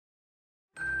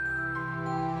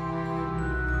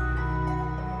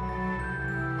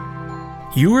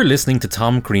You are listening to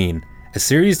Tom Crean, a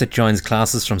series that joins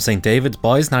classes from St David's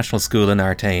Boys National School in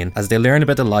Artane as they learn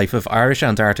about the life of Irish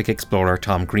Antarctic explorer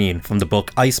Tom Crean from the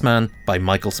book Iceman by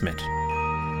Michael Smith.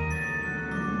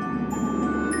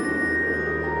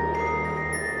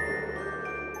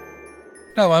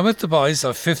 Now, I'm with the boys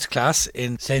of 5th class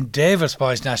in St David's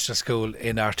Boys National School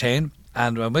in Artane,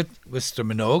 and I'm with Mr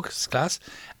Minogue's class,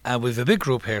 and we've a big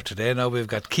group here today. Now we've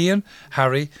got Cian,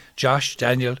 Harry, Josh,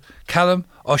 Daniel, Callum,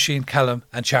 Oisín, Callum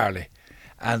and Charlie.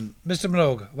 And Mr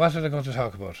Minogue, what are they going to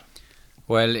talk about?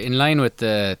 Well, in line with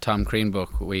the Tom Crean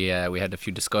book, we had a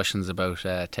few discussions about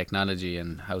technology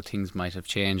and how things might have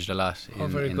changed a lot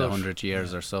in the 100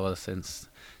 years or so since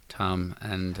Tom.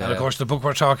 And of course the book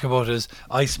we're talking about is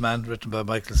Iceman, written by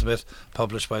Michael Smith,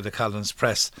 published by the Collins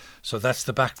Press. So that's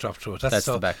the backdrop to it. That's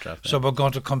the backdrop. Yeah. So we're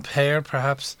going to compare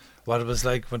perhaps what it was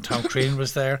like when Tom Crean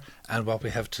was there and what we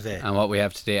have today.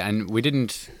 And we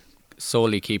didn't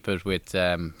solely keep it with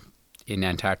in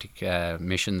Antarctic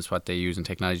missions, what they use in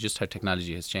technology, just how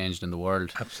technology has changed in the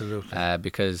world. Absolutely.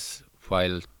 Because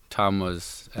while Tom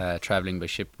was travelling by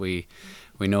ship, we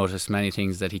noticed many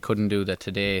things that he couldn't do that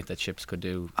today that ships could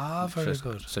do. Very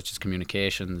good. Such as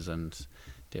communications and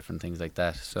different things like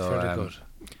that. So very good.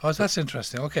 Oh, that's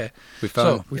interesting. Okay. We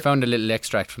found a little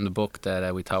extract from the book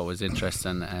that we thought was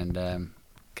interesting, and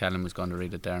Callum was going to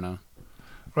read it there now.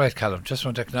 Right, Callum, just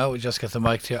one second now, we just get the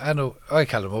mic to you. I know. All right,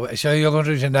 Callum, so you're going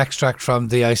to read an extract from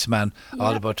The Iceman,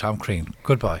 all about Tom Crean.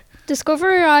 Goodbye.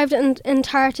 Discovery arrived in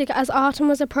Antarctic as autumn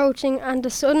was approaching, and the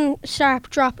sudden sharp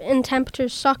drop in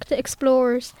temperatures shocked the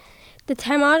explorers. I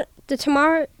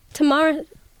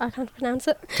can't pronounce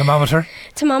it. Thermometer.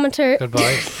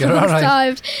 Goodbye. You're all right.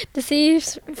 Dived. The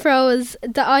seas froze.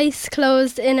 The ice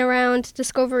closed in around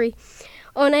Discovery.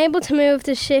 Unable to move,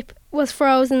 the ship was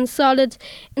frozen solid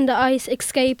in the ice.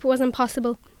 Escape was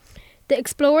impossible. The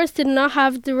explorers did not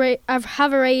have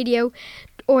have a radio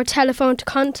or telephone to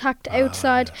contact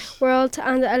outside world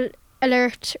and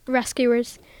alert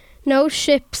rescuers. No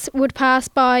ships would pass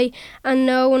by, and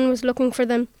no one was looking for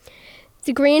them.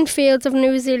 The green fields of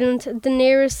New Zealand, the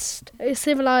nearest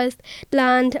civilised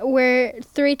land, were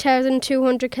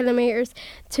 3,200 kilometres,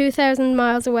 2,000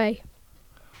 miles away.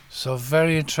 So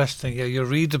very interesting. Yeah, you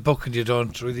read the book and you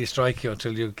don't really strike you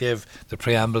until you give the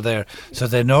preamble there. So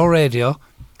they know radio,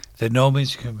 they know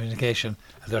means of communication,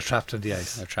 and they're trapped in the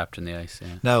ice. They're trapped in the ice,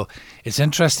 yeah. Now, it's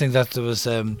interesting that there was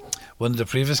one of the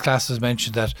previous classes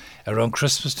mentioned that around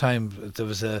Christmas time there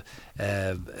was a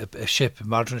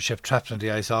modern ship trapped in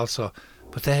the ice also.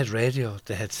 But they had radio,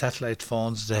 they had satellite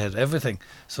phones, they had everything.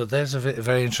 So there's a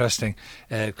very interesting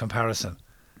comparison.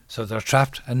 So they're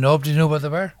trapped and nobody knew where they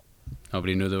were.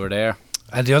 Nobody knew they were there.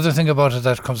 And the other thing about it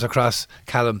that comes across,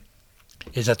 Callum,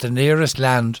 is that the nearest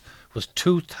land was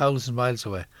 2,000 miles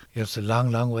away. It's a long,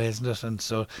 long way, isn't it? And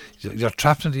so you're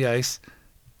trapped in the ice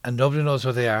and nobody knows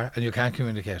where they are and you can't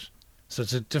communicate. So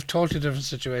it's a totally different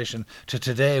situation to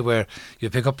today where you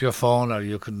pick up your phone or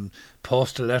you can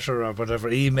post a letter or whatever,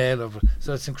 email.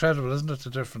 So it's incredible, isn't it, the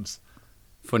difference?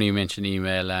 Funny you mentioned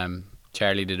email.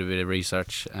 Charlie did a bit of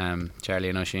research, Charlie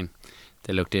and Oisín.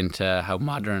 They looked into how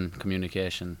modern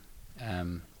communication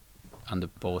on the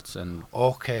boats and...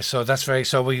 Okay, so that's very...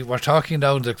 So we're talking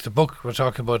now, the book we're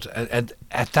talking about, and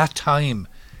at that time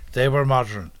they were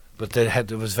modern. But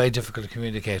it was very difficult to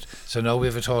communicate. So now we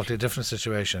have a totally different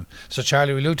situation. So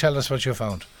Charlie, will you tell us what you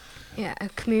found? Yeah,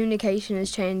 communication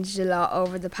has changed a lot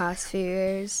over the past few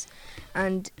years.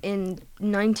 And in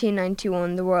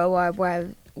 1991, the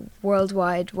World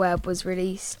Wide Web was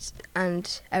released.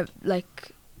 And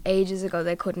ages ago,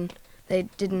 they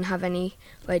didn't have any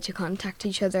way to contact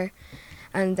each other.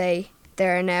 And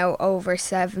there are now over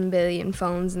 7 billion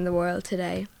phones in the world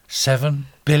today. 7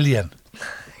 billion?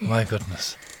 My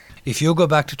goodness. If you go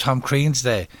back to Tom Crean's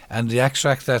day and the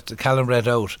extract that Callum read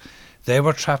out, they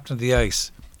were trapped in the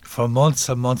ice for months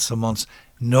and months and months.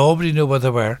 Nobody knew where they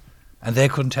were and they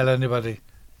couldn't tell anybody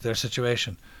their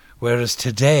situation. Whereas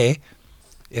today,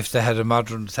 if they had a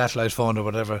modern satellite phone or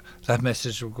whatever, that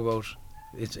message would go out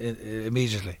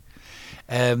immediately.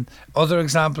 Other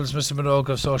examples, Mr Minogue,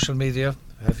 of social media,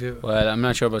 have you? Well, I'm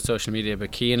not sure about social media,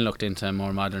 but Cian looked into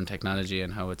more modern technology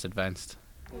and how it's advanced.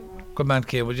 Good man,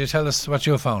 Cian. Would you tell us what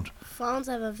you found? Phones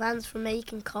have advanced from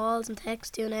making calls and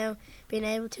text to now being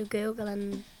able to Google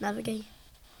and navigate.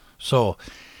 So,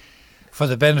 for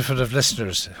the benefit of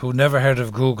listeners who never heard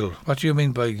of Google, what do you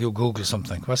mean by you Google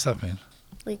something? What's that mean?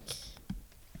 I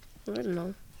don't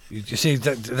know. You see,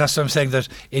 that's what I'm saying, that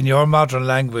in your modern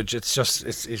language, it's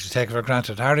you take it for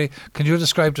granted. Harry, can you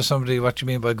describe to somebody what you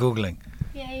mean by Googling?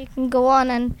 Yeah, you can go on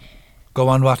and... Go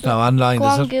on what now? Online, go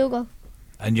is on it? Google.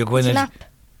 And you go in it's and... an app.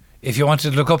 If you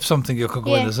wanted to look up something, you could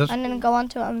go in, is it? And then go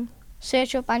onto it and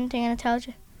search up anything and it tells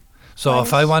you. So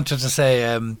if I wanted to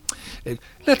say,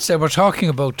 let's say we're talking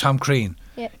about Tom Crean.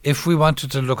 Yeah. If we wanted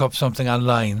to look up something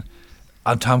online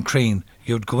on Tom Crean,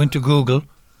 you'd go into Google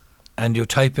and you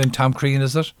type in Tom Crean,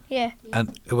 is it? Yeah.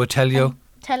 And it would tell you.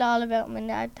 Tell all about him in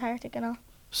the Antarctic and all.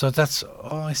 So that's,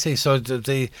 I see. So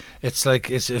it's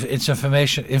like it's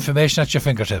information at your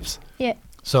fingertips. Yeah.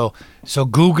 So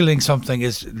Googling something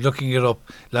is looking it up.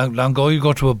 Long ago you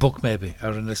go to a book maybe or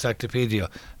an encyclopedia.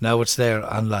 Now it's there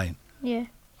online. Yeah.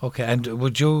 Okay, and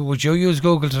would you use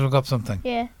Google to look up something?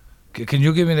 Yeah. Can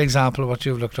you give me an example of what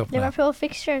you've looked up now? Liverpool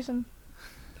fixtures and.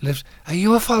 Are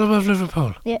you a follower of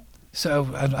Liverpool? Yeah. So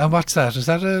and what's that? Is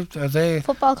that are they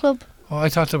football club? Oh, I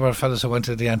thought there were fellas who went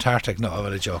to the Antarctic. No, I'm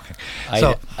only joking.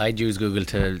 I'd use Google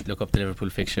to look up the Liverpool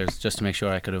fixtures just to make sure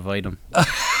I could avoid them.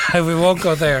 We won't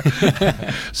go there.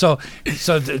 So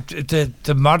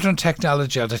the modern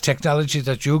technology, or the technology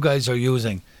that you guys are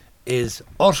using, is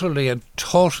utterly and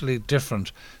totally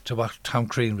different to what Tom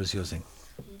Crean was using.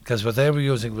 Because what they were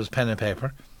using was pen and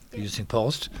paper, using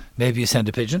post. Maybe you send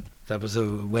a pigeon. That was a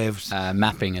way of...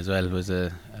 mapping as well was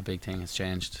a big thing. It's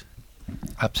changed.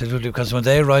 Absolutely, because when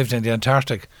they arrived in the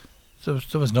Antarctic, there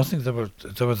was nothing. They were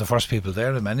the first people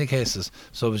there in many cases.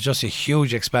 So it was just a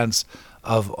huge expanse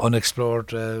of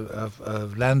unexplored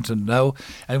of land. And now,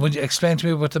 and would you explain to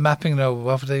me what the mapping now?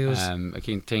 What would they use? I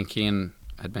think Ian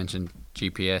had mentioned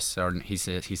GPS, or he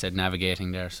said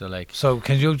navigating there. So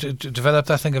can you develop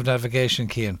that thing of navigation,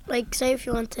 Cian? Like, say if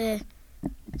you want to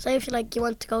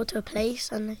go to a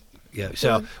place and. Yeah.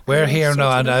 So we're here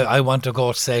now, and I want to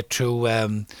go, say,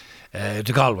 to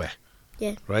Galway.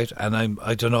 Yeah. Right, and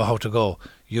I don't know how to go.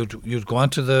 You'd go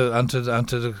onto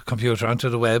the computer, onto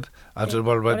the web, onto the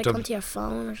World Wide Web. Or onto your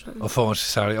phone or something. Oh, phone.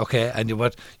 Sorry. Okay. And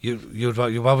what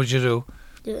would you do?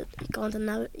 You go onto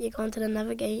the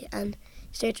navigate and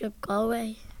search up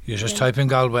Galway. You just type in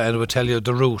Galway and it would tell you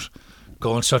the route,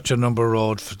 going such a number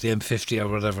road for the M50 or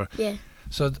whatever. Yeah.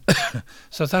 So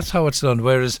that's how it's done.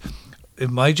 Whereas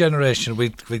in my generation, we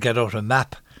get out a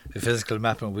map, a physical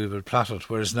map, and we would plot it.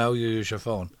 Whereas now you use your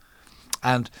phone.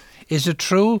 And is it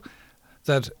true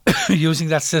that using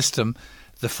that system,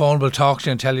 the phone will talk to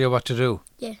you and tell you what to do?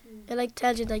 Yeah, it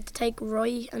tells you to take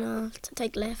right and to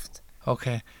take left.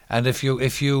 Okay, and if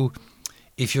you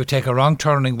take a wrong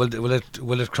turning,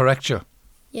 will it correct you?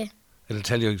 Yeah. It'll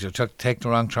tell you to take the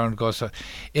wrong turn. Go so.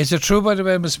 Is it true, by the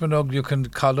way, Miss Minogue, you can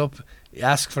call up,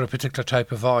 ask for a particular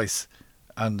type of voice,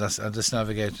 and this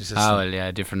navigating system? Oh well,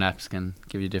 yeah. Different apps can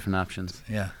give you different options.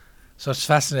 Yeah. So it's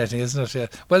fascinating, isn't it? Yeah.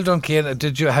 Well done, Cian.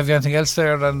 Have you anything else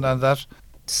there than that?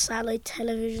 Satellite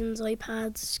televisions,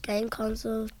 iPads, game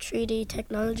console, 3D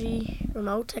technology,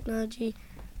 remote technology,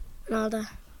 and all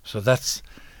that. So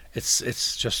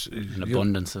it's just an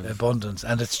abundance,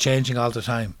 and it's changing all the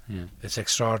time. Yeah. It's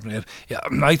extraordinary. Yeah,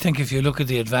 I think if you look at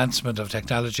the advancement of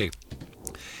technology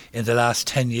in the last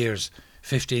 10 years,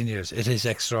 15 years, it is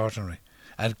extraordinary.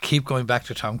 And keep going back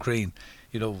to Tom Crean.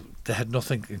 They had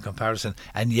nothing in comparison,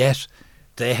 and yet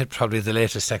they had probably the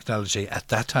latest technology at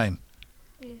that time.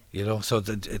 Yeah. So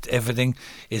everything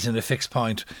is in a fixed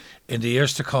point. In the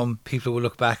years to come, people will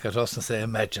look back at us and say,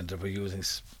 imagine they were using,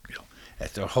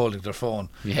 they're holding their phone.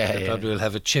 They probably will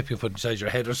have a chip you put inside your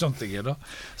head or something,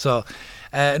 So,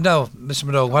 now, Mr.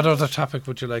 Minogue, what other topic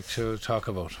would you like to talk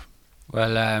about?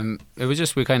 Well, it was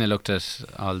just we kind of looked at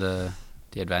all the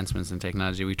advancements in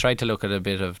technology. We tried to look at a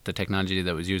bit of the technology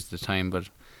that was used at the time, but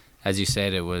as you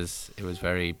said, it was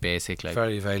very basic,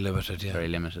 very, very limited. Yeah, very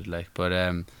limited. But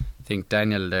I think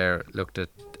Daniel there looked at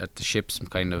the ships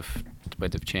and kind of the way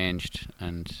they've changed,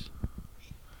 and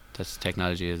this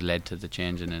technology has led to the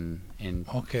change in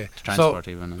transport.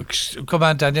 So, even. Come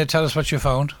on, Daniel, tell us what you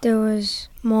found.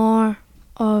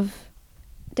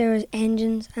 There was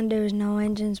engines and there was no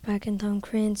engines back in Tom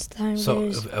Crean's time. So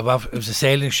it was a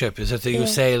sailing ship. Is it they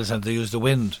use sails and they use the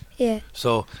wind? Yeah.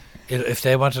 So if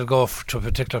they wanted to go to a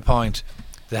particular point,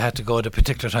 they had to go at a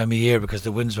particular time of year because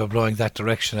the winds were blowing that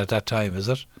direction at that time, is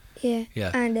it? Yeah.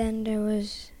 Yeah. And then there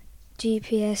was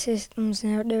GPS systems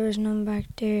now. There was none back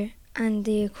there. And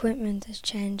the equipment has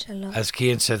changed a lot. As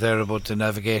Cian said there about the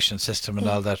navigation system and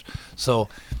all that. So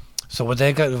when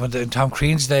in Tom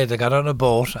Crean's day, they got on a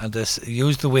boat and they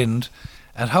used the wind.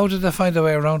 And how did they find their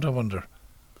way around, I wonder?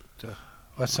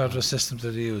 What sort of a system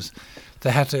did they use?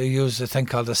 They had to use a thing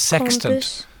called a sextant,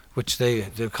 Compass. which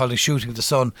they're calling shooting the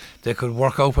sun. They could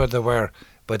work out where they were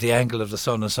by the angle of the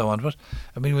sun and so on. But,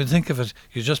 I mean, when you think of it,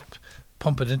 you just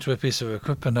pump it into a piece of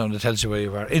equipment now and it tells you where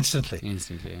you are instantly.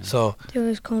 Yeah. So there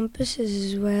was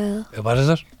compasses as well. What is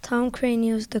it? Tom Crean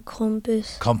used the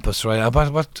compass. Compass, right.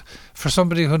 What for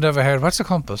somebody who never heard, what's a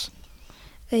compass?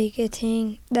 like a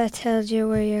thing that tells you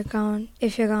where you're going,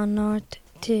 if you're going north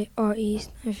to or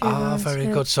east. If you're going very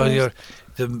south good. So west.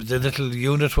 the little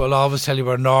unit will always tell you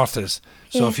where north is.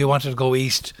 So Yeah. if you wanted to go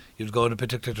east, you'd go in a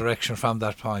particular direction from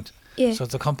that point. Yeah. So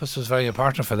the compass was very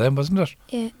important for them, wasn't it?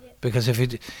 Yeah. Because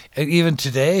even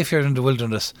today, if you're in the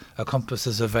wilderness, a compass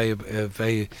is a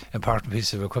very important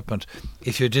piece of equipment.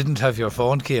 If you didn't have your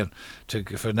phone, Cian,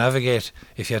 for navigate,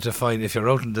 if you had to find, if you're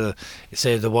out in the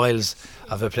wilds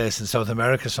of a place in South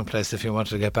America, someplace, if you wanted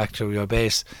to get back to your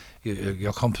base,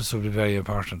 your compass would be very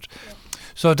important. Yeah.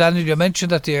 So, Daniel, you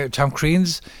mentioned that the Tom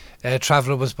Crean's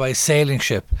travel was by sailing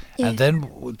ship, and then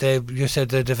you said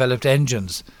they developed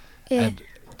engines, and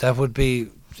that would be,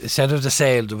 instead of the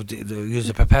sail, they would use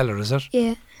a propeller, is it?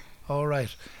 Yeah. All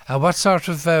right. And what sort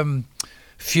of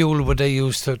fuel would they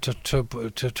use to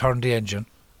turn the engine?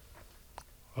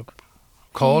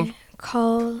 Coal?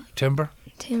 Coal. Timber?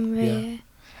 Timber, yeah.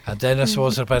 And then I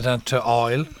suppose it went on to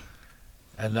oil,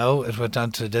 and now it went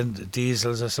on to then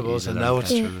diesels, I suppose, and now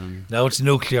it's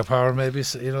nuclear power, maybe.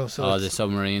 So, the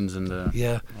submarines and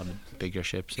the bigger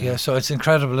ships. Yeah, so it's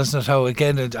incredible, isn't it? How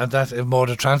again, and that mode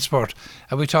of transport.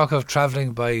 And we talk of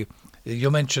travelling by.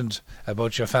 You mentioned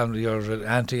about your family, your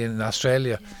auntie in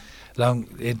Australia, long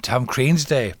in Tom Crean's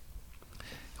day.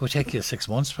 It would take you 6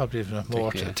 months, probably, if not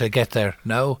more, to get there.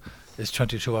 Now it's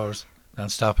 22 hours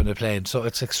non-stop in a plane. So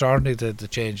it's extraordinary the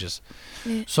changes.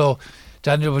 Yeah. So,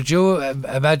 Daniel, would you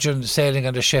imagine sailing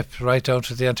on a ship right down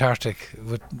to the Antarctic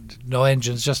with no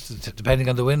engines, just depending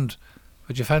on the wind?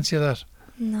 Would you fancy that?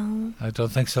 No. I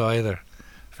don't think so either.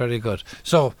 Very good.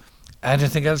 So,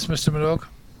 anything else, Mr. Minogue?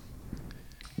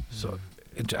 So,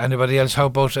 anybody else? How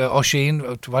about Oisin?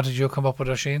 What did you come up with,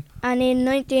 Oisin? And in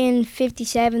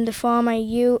 1957, the former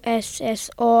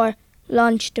USSR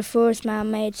launched the first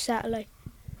man-made satellite.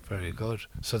 Very good.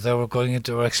 So they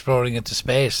were exploring into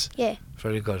space. Yeah.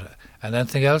 Very good. And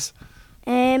anything else?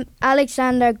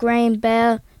 Alexander Graham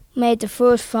Bell made the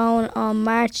first phone on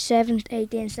March 7th,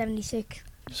 1876.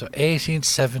 So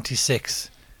 1876.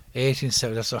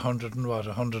 1870, that's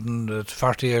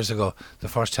 140 years ago, the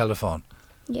first telephone.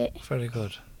 Yeah. Very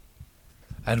good.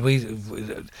 And we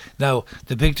now,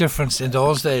 the big difference in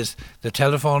those days, the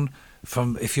telephone,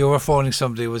 if you were phoning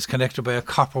somebody, was connected by a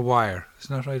copper wire.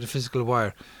 Isn't that right? A physical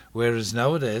wire. Whereas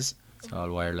nowadays, it's all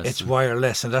wireless. It's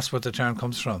wireless, and that's what the term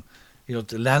comes from. The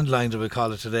landline that we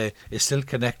call it today is still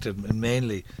connected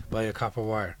mainly by a copper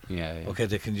wire. Yeah. Okay,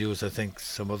 they can use, I think,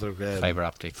 some other fibre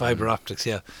optic. Fibre optics,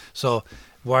 yeah. So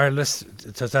wireless,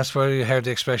 that's where you heard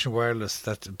the expression wireless,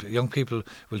 that young people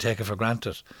will take it for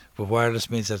granted. But wireless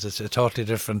means that it's a totally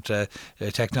different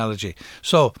technology.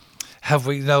 So, have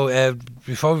we now,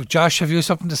 Josh, have you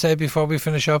something to say before we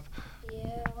finish up?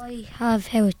 Yeah, I have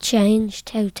how it changed,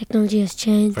 how technology has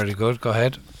changed. Very good, go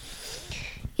ahead.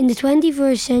 In the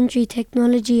 21st century,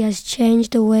 technology has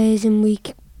changed the ways in which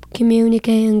we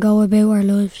communicate and go about our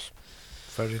lives.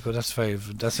 Very good.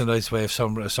 That's a nice way of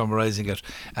summarising it.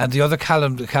 And the other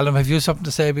Callum, have you something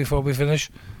to say before we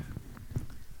finish?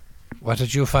 What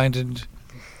did you find in?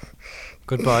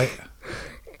 Goodbye.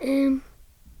 Don't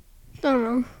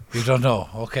know. You don't know.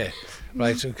 Okay.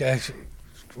 Right. Okay.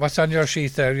 What's on your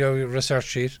sheet there? Your research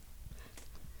sheet.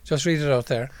 Just read it out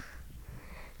there.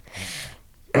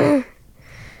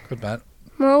 Good man.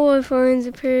 Mobile phones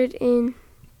appeared in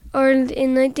Ireland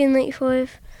in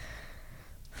 1995.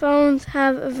 Phones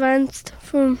have advanced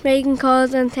from making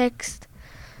calls and text,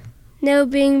 now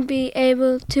being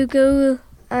able to Google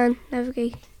and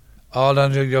navigate. All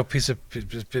on your piece of,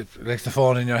 like the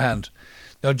phone in your hand.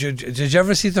 Now, did you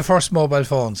ever see the first mobile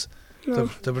phones? No.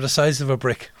 They were the size of a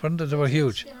brick, weren't they? They were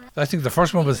huge. I think the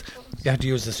first one was you had to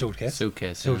use the suitcase.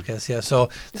 Suitcase, yeah. So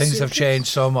things have changed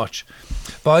so much.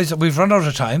 Boys, we've run out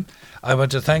of time. I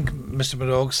want to thank Mr.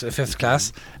 Minogue's 5th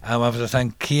class. I want to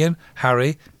thank Cian,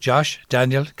 Harry, Josh,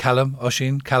 Daniel, Callum,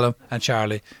 Oisin, Callum and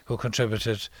Charlie, who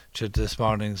contributed to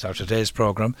today's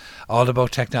programme, all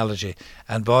about technology.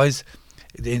 And boys,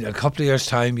 in a couple of years'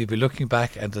 time, you'll be looking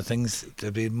back and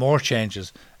there'll be more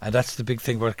changes. And that's the big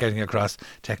thing we're getting across.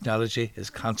 Technology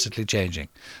is constantly changing.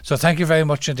 So thank you very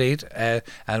much indeed. And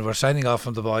we're signing off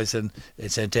from the boys in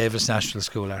St. David's National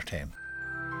School, Artane.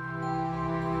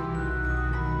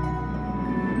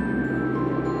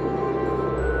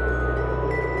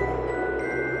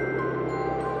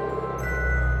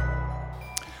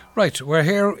 Right, we're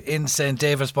here in St.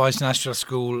 David's Boys National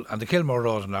School on the Kilmore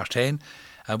Road in Artane.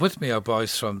 And with me are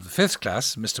boys from the 5th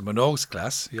class, Mr. Minogue's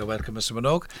class. You're welcome, Mr.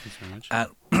 Minogue. Thanks very much.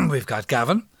 And we've got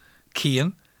Gavin,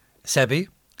 Cian, Sebi,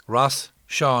 Ross,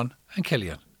 Sean and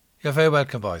Killian. You're very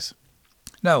welcome, boys.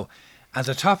 Now, and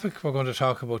the topic we're going to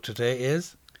talk about today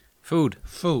is? Food.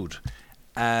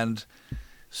 And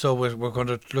So we're going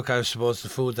to look at, I suppose, the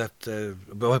food that...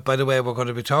 by the way, we're going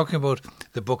to be talking about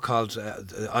the book called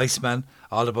Iceman,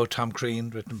 all about Tom Crean,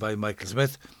 written by Michael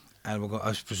Smith. And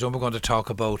I presume we're going to talk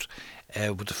about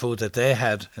with the food that they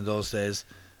had in those days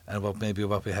and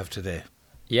what we have today.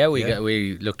 Yeah,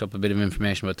 we looked up a bit of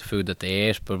information about the food that they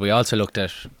ate, but we also looked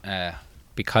at,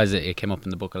 because it came up in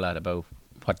the book a lot, about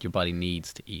what your body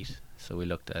needs to eat. So we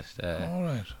looked at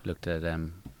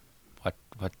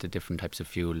what the different types of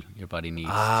fuel your body needs.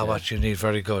 What you need,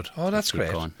 very good. Oh, that's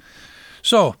great. Going.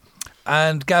 So,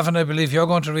 and Gavin, I believe you're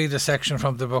going to read a section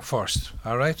from the book first.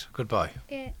 All right, goodbye.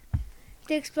 Yeah.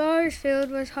 The explorers'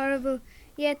 food was horrible,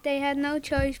 yet they had no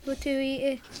choice but to eat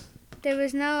it. There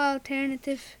was no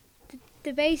alternative.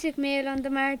 The basic meal on the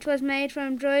march was made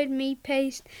from dried meat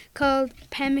paste called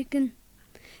pemmican.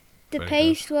 The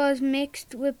paste was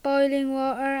mixed with boiling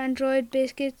water and dried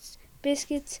biscuits,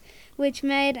 which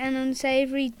made an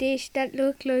unsavoury dish that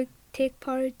looked like thick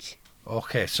porridge.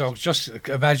 Okay, so just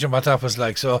imagine what that was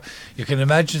like. So you can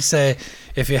imagine, say,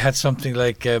 if you had something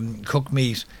like cooked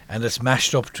meat and it's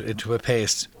mashed up into a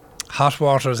paste, hot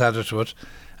water is added to it,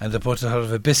 and they put sort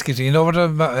of a biscuit. You know what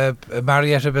a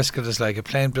Marietta biscuit is like, a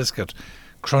plain biscuit,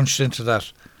 crunched into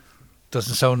that.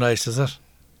 Doesn't sound nice, does it?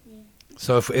 Yeah.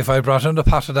 So if I brought in a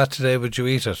pot of that today, would you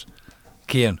eat it?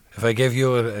 Cian, if I gave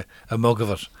you a mug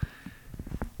of it?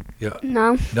 Yeah.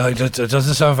 No. No, it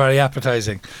doesn't sound very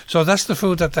appetising. So that's the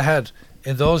food that they had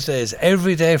in those days,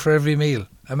 every day for every meal.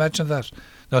 Imagine that.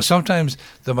 Now, sometimes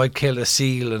they might kill a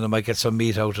seal and they might get some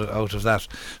meat out of that.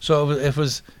 So it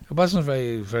wasn't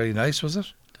very, very nice, was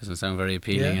it? Doesn't sound very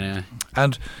appealing, anyway.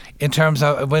 And in terms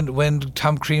of when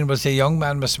Tom Crean was a young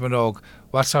man, Mr. Minogue,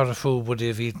 what sort of food would he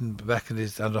have eaten back on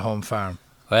the home farm?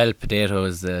 Well, potato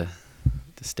was the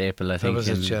staple, I think,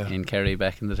 in Kerry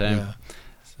back in the time. Yeah.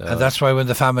 And that's why when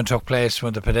the famine took place,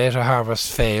 when the potato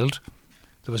harvest failed,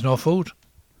 there was no food.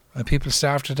 And people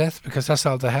starved to death because that's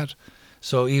all they had.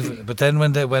 So but then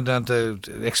when they went on to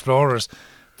explorers,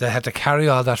 they had to carry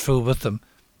all that food with them.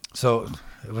 So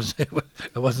it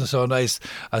wasn't so nice.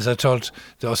 As I told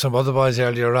some other boys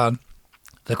earlier on,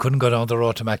 they couldn't go down the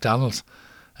road to McDonald's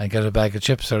and get a bag of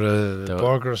chips or a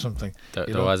burger or something.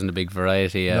 There wasn't a big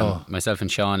variety. No. Myself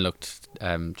and Sean looked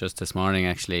just this morning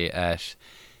actually at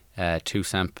 2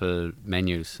 sample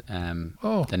menus, the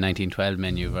 1912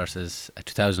 menu versus a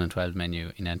 2012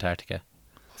 menu in Antarctica.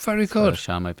 Very good. So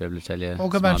Sean might be able to tell you. Oh,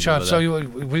 good man, Sean. So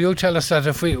will you tell us that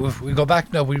if we go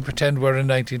back now, we pretend we're in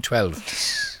 1912?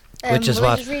 Which is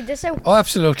what? Just read this out? Oh,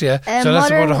 absolutely, yeah. So that's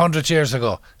about 100 years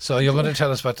ago. So you're going to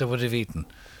tell us what they would have eaten.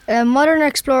 Modern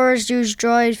explorers use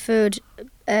dried food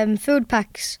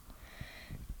packs.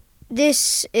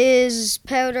 This is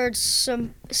powdered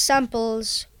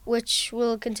samples which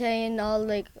will contain all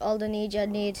the need you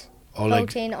need.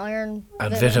 Protein, iron,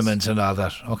 and vitamins and all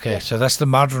that. Okay, so that's the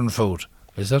modern food,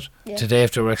 is it? Yeah. Today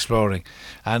after we're exploring.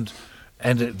 And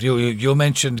you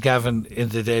mentioned, Gavin, in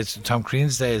the days, Tom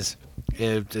Crean's days,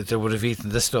 they would have eaten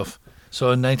this stuff. So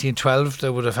in 1912 they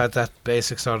would have had that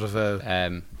basic sort of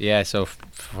so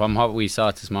from what we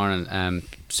saw this morning,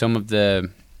 some of the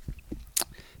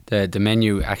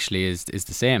menu actually is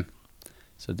the same.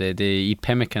 So they eat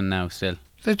pemmican now still.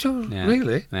 They do? Yeah.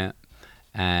 Really? Yeah.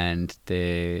 And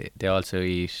they also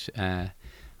eat I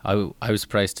was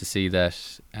surprised to see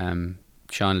that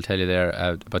Sean will tell you there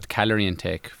about the calorie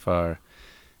intake for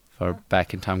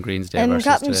back in Tom Crean's day versus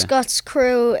Captain today. Scott's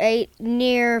crew ate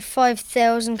near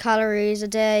 5,000 calories a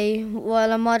day,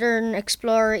 while a modern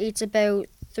explorer eats about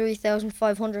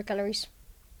 3,500 calories.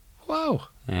 Wow.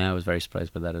 Yeah, I was very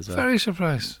surprised by that as well. Very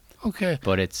surprised. Okay.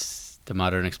 But the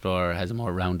modern explorer has a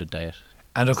more rounded diet.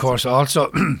 And of course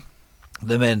also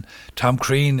the men, Tom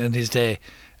Crean in his day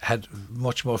had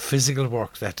much more physical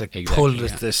work. They had to pull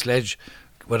the sledge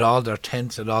with all their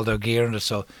tents and all their gear in it,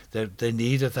 so they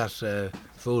needed that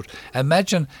food.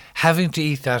 Imagine having to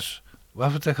eat that,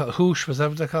 what would they call it? Hoosh, was that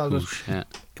what they called it? Yeah.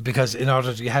 Because in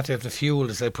order you had to have the fuel.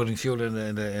 It's like putting fuel in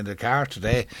the car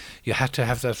today. You had to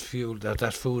have that fuel,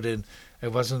 that food in.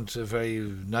 It wasn't very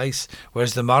nice.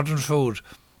 Whereas the modern food,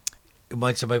 it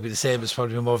might be the same. It's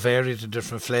probably more varied and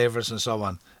different flavours and so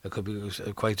on. It could be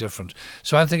quite different.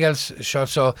 So anything else, Sean?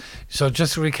 So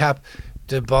just to recap,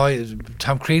 the boy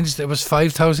Tom Crean's, there was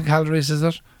 5,000 calories, is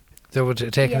it? They were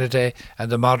taking a day, and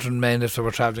the modern men, if they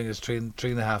were travelling, is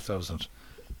 3,500.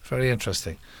 Very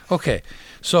interesting. Okay,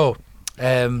 so what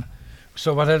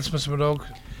else, Mr. Minogue?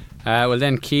 Well,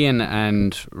 then Cian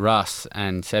and Ross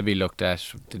and Sebi looked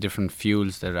at the different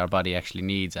fuels that our body actually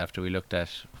needs after we looked at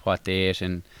what they ate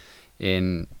in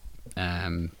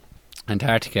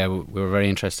Antarctica. We were very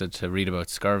interested to read about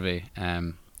scurvy.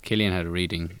 Cillian had a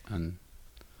reading on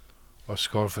Or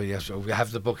scurvy, yes. We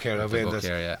have the book here.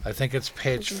 Yeah. I think it's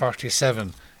page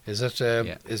 47. Is it?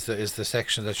 Yeah. Is the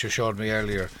section that you showed me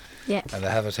earlier? Yeah. And I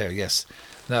have it here. Yes.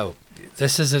 Now,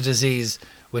 this is a disease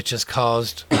which is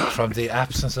caused from the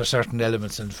absence of certain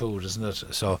elements in food, isn't it?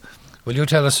 So, will you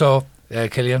tell us so,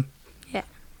 Killian? Yeah.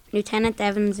 Lieutenant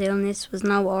Evans' illness was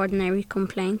no ordinary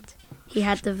complaint. He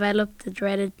had developed the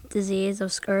dreaded disease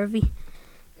of scurvy,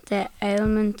 the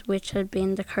ailment which had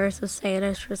been the curse of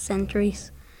sailors for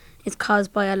centuries. It's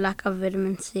caused by a lack of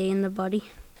vitamin C in the body.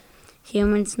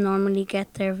 Humans normally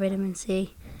get their vitamin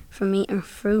C from eating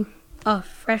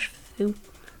fresh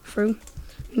fruit,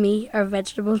 meat or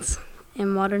vegetables. In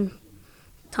modern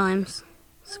times,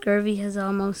 scurvy has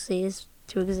almost ceased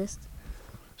to exist.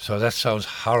 So that sounds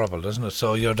horrible, doesn't it?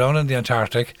 So you're down in the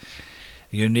Antarctic,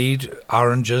 you need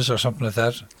oranges or something like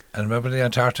that. And remember the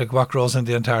Antarctic, what grows in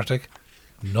the Antarctic?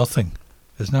 Nothing.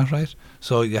 Isn't that right?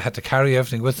 So you had to carry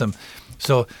everything with them.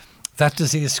 So that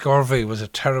disease, scurvy, was a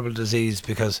terrible disease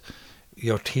because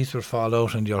your teeth would fall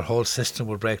out and your whole system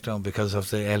would break down because of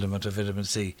the element of vitamin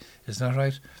C. Isn't that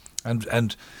right?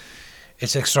 And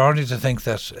it's extraordinary to think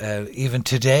that even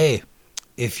today,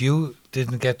 if you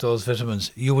didn't get those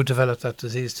vitamins, you would develop that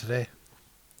disease today.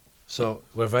 So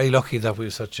we're very lucky that we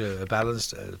have such a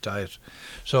balanced diet.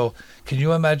 So can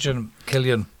you imagine,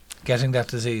 Killian, getting that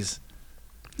disease?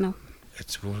 No.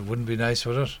 It wouldn't be nice,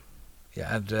 would it?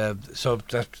 Yeah, and so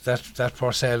that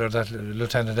poor sailor, that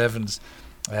Lieutenant Evans,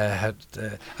 had.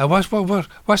 And what's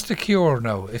the cure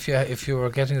now? If you were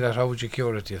getting that, how would you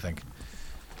cure it? Do you think?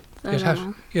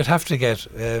 You'd have to get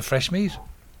fresh meat.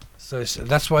 So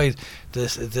that's why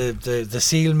the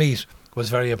seal meat was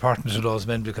very important to those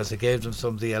men, because it gave them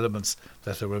some of the elements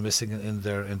that they were missing in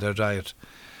their diet.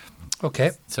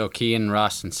 Okay. So Cian,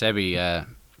 Ross, and Sebi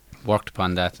worked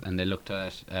upon that, and they looked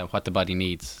at what the body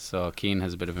needs. So Cian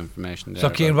has a bit of information there. So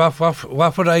Cian,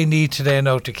 what would I need today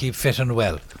now to keep fit and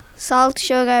well? Salt,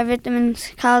 sugar,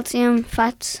 vitamins, calcium,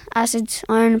 fats, acids,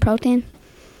 iron, and protein.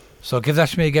 So give that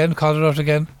to me again. Call it out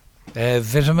again.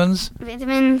 Vitamins,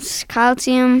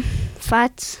 calcium,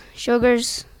 fats,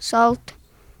 sugars, salt,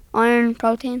 iron,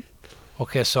 protein.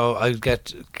 Okay, so I'll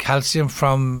get calcium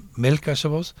from milk, I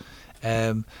suppose,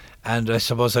 and I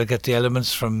suppose I'll get the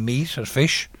elements from meat or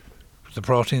fish, the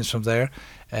proteins from there.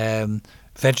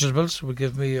 Vegetables will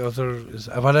give me other.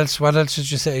 What else? What else did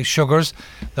you say? Sugars.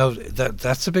 Now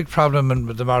that's a big problem in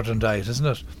the modern diet, isn't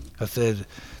it? That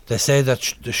they say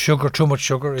that the sugar, too much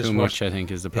sugar, is too much. I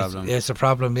think is the problem. It's a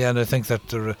problem, yeah, and I think that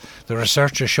the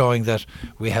research is showing that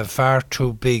we have far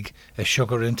too big a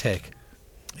sugar intake.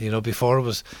 You know, before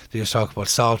they used to talk about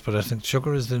salt, but I think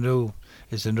sugar is the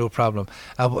new problem.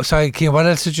 Sorry, Cian, what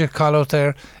else did you call out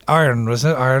there? Iron, was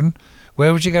it? Iron.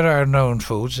 Where would you get iron now in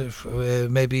foods?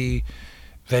 Maybe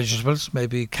vegetables,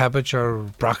 maybe cabbage or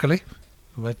broccoli,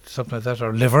 something like that,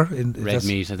 or liver. Red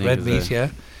meat, I think. Red meat, yeah.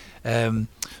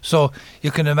 So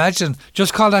you can imagine,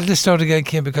 just call that list out again,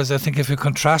 Cian, because I think if you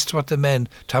contrast what the men,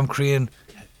 Tom Crean,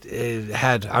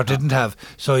 had or didn't have,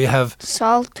 so you have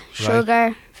salt,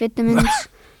 sugar, vitamins,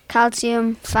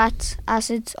 calcium, fats,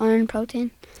 acids, iron, protein.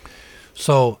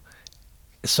 So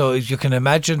you can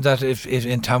imagine that if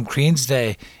in Tom Crean's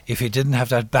day, if he didn't have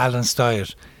that balanced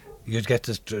diet, you'd get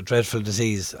this dreadful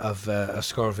disease of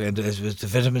scurvy, and the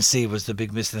vitamin C was the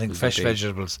big missing thing. Fresh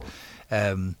vegetables.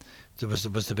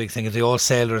 Was the big thing. And the old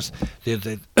sailors,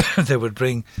 they would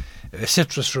bring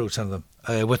citrus fruits on them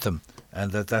with them,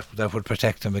 and that would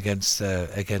protect them against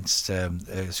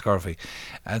scurvy.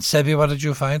 And Sebi, what did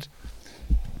you find?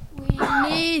 We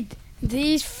need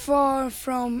these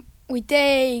we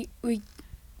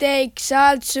take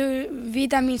salt,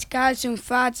 vitamins, calcium,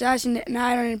 fats, acid, and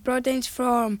iron, and proteins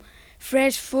from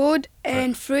fresh food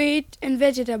and fruit and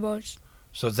vegetables.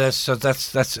 So that's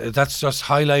just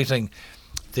highlighting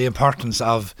the importance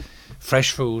of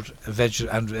fresh food,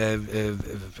 and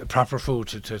proper food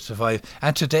to survive.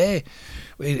 And today,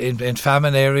 in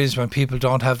famine areas, when people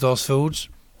don't have those foods,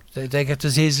 they get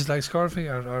diseases like scurvy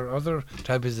or other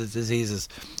types of diseases.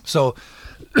 So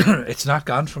it's not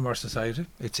gone from our society.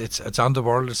 It's on the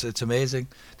world. It's amazing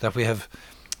that we have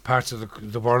parts of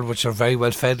the world which are very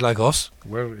well fed, like us.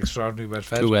 We're extraordinarily well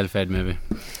fed. Too well fed, maybe.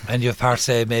 And you have parts,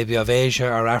 say, maybe of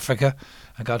Asia or Africa,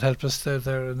 and God help us,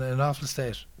 they're in an awful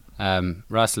state.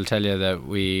 Ross will tell you that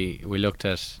we looked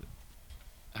at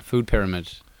a food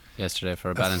pyramid yesterday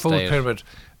for a balanced diet. A food pyramid.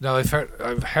 Now I've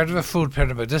heard of a food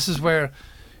pyramid.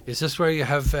 Is this where you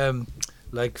have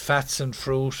like fats and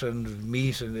fruit and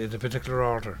meat in a particular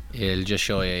order? It'll just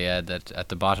show you, yeah, that at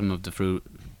the bottom of the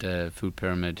food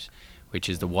pyramid, which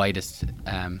is the widest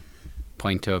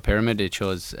point to a pyramid, it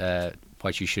shows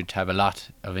what you should have a lot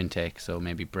of intake. So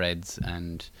maybe breads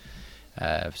and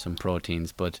some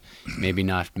proteins, but maybe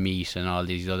not meat and all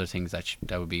these other things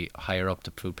that would be higher up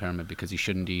the food pyramid, because you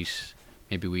shouldn't eat.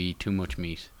 Maybe we eat too much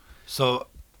meat. So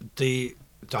the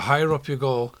higher up you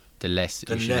go, the less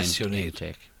you need.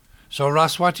 Take. So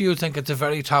Ross, what do you think at the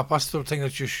very top? What's the thing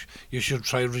that you should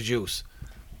try and reduce?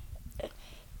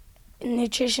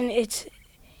 Nutrition. It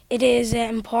is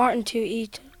important to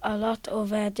eat a lot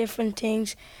of different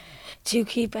things to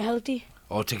keep it healthy.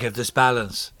 Oh, to get this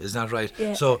balance, isn't that right?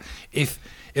 Yeah. So if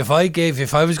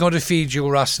I was going to feed you,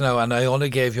 Ross, now, and I only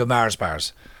gave you Mars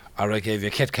bars, or I gave you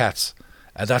Kit Kats,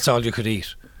 and that's all you could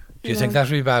eat, do you think that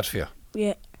would be bad for you?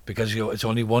 Yeah. Because it's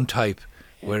only one type,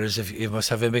 whereas if you must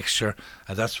have a mixture,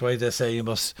 and that's why they say you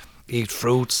must eat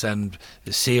fruits and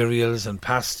cereals and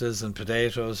pastas and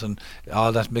potatoes and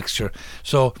all that mixture.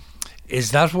 So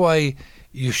is that why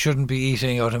you shouldn't be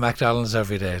eating out of McDonald's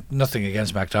every day? Nothing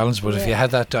against McDonald's, but if you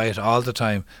had that diet all the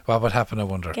time, what would happen, I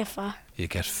wonder? Get fat. You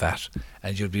get fat,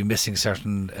 and you'd be missing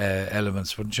certain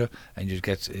elements, wouldn't you? And you'd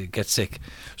get sick.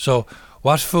 So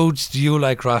what foods do you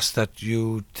like, Ross, that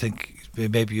you think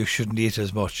maybe you shouldn't eat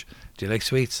as much? Do you like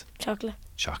sweets? Chocolate.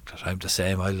 Chocolate. I'm the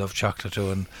same. I love chocolate too,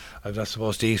 and I'm not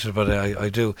supposed to eat it, but I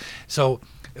do. So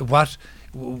what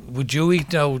would you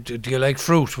eat now? Do you like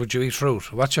fruit? Would you eat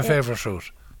fruit? What's your favourite fruit?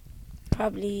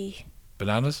 Probably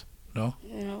bananas? No?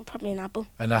 No, probably an apple.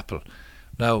 An apple.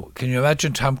 Now, can you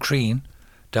imagine Tom Crean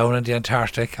down in the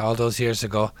Antarctic all those years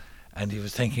ago, and he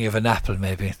was thinking of an apple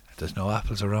maybe? There's no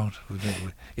apples around.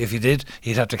 If he did,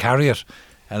 he'd have to carry it,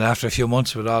 and after a few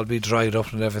months it would all be dried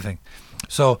up and everything.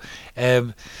 So,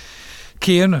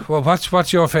 Cian, well,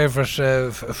 what's your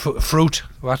favourite fruit?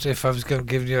 What if I was going to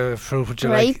give you a fruit? Would you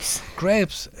Grapes. Like?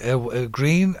 Grapes.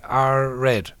 Green or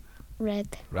red?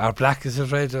 Red. Or black, is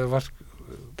it red? Or what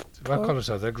colours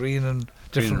are they? Green and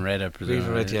different. Green and red, I presume. Green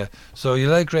and red, yeah. So you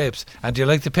like grapes. And do you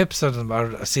like the pips of them,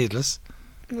 or seedless?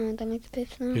 No, I don't like the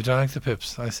pips, no. You don't like the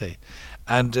pips, I see.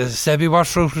 And Sebi, what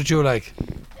fruit would you like?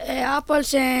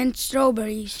 Apples and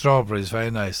strawberries. Strawberries, very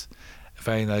nice.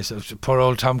 Very nice. Poor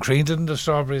old Tom Crean didn't have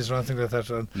strawberries or anything like that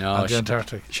on the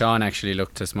Antarctic. Sean actually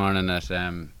looked this morning at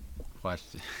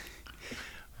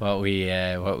what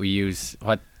we use,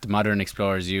 what the modern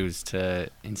explorers use to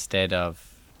instead of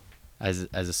as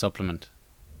a supplement.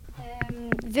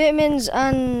 Vitamins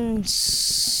and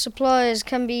supplies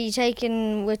can be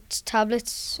taken with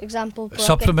tablets. Example.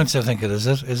 Supplements, I think it is.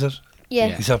 Is it?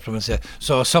 Yeah. Supplements. Yeah.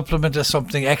 So a supplement is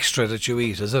something extra that you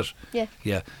eat, is it? Yeah.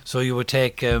 Yeah. So you would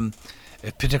take a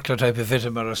particular type of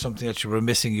vitamin or something that you were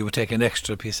missing. You would take an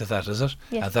extra piece of that, is it?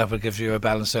 Yeah. And that would give you a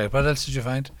balanced diet. What else did you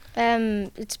find?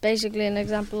 It's basically an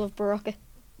example of Barocca.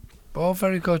 Oh,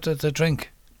 very good. The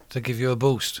drink to give you a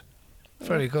boost.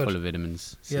 Very good. Full of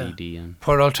vitamins, C, D, and.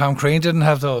 Poor old Tom Crean didn't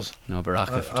have those. No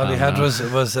Barocca. All he had was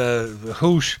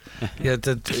hoosh. Yeah.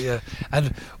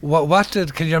 And what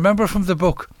did? Can you remember from the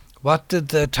book? What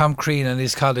did Tom Crean and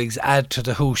his colleagues add to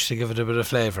the hoosh to give it a bit of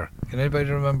flavour? Can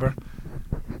anybody remember?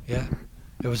 Yeah,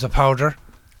 it was a powder.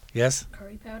 Yes.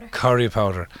 Curry powder. Curry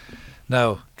powder.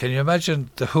 Now, can you imagine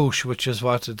the hoosh, which is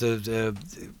what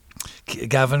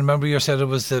Gavin? Remember you said it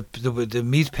was the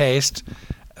meat paste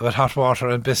with hot water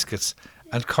and biscuits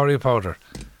and curry powder.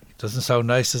 Doesn't sound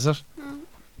nice, does it? No.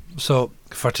 So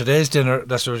for today's dinner,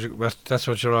 that's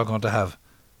what you're all going to have.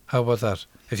 How about that?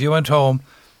 If you went home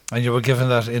and you were given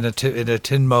that in a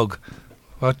tin mug,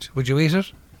 what would you eat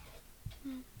it?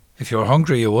 If you were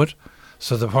hungry, you would.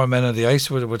 So the poor men on the ice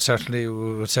would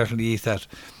certainly eat that.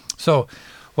 So,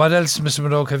 what else, Mr.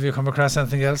 Minogue? Have you come across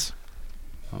anything else?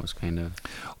 That was kind of.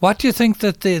 What do you think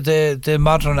that the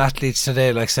modern athletes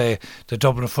today, like say the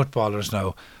Dublin footballers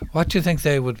now, what do you think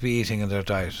they would be eating in their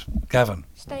diet, Gavin?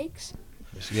 Steaks.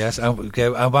 Yes, and what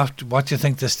do you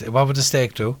think what would the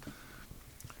steak do? Do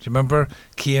you remember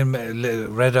Cian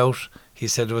read out? He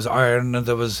said there was iron and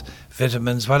there was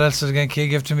vitamins. What else again? Can you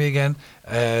give to me again?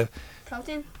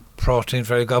 Protein. Protein,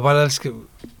 very good. What else?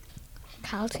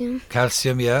 Calcium.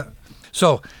 Calcium, yeah.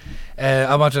 So,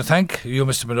 I want to thank you,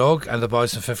 Mr. Minogue, and the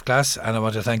boys in 5th class, and I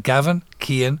want to thank Gavin,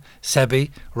 Cian,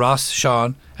 Sebi, Ross,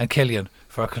 Sean, and Killian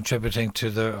for contributing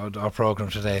to our programme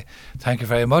today. Thank you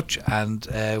very much, and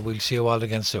we'll see you all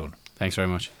again soon. Thanks very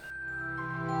much.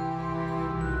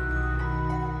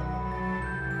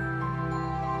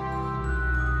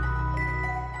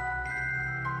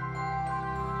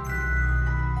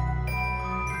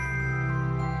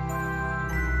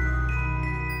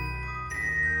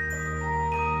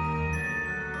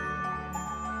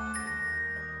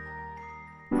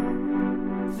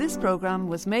 This programme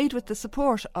was made with the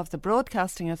support of the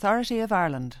Broadcasting Authority of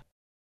Ireland.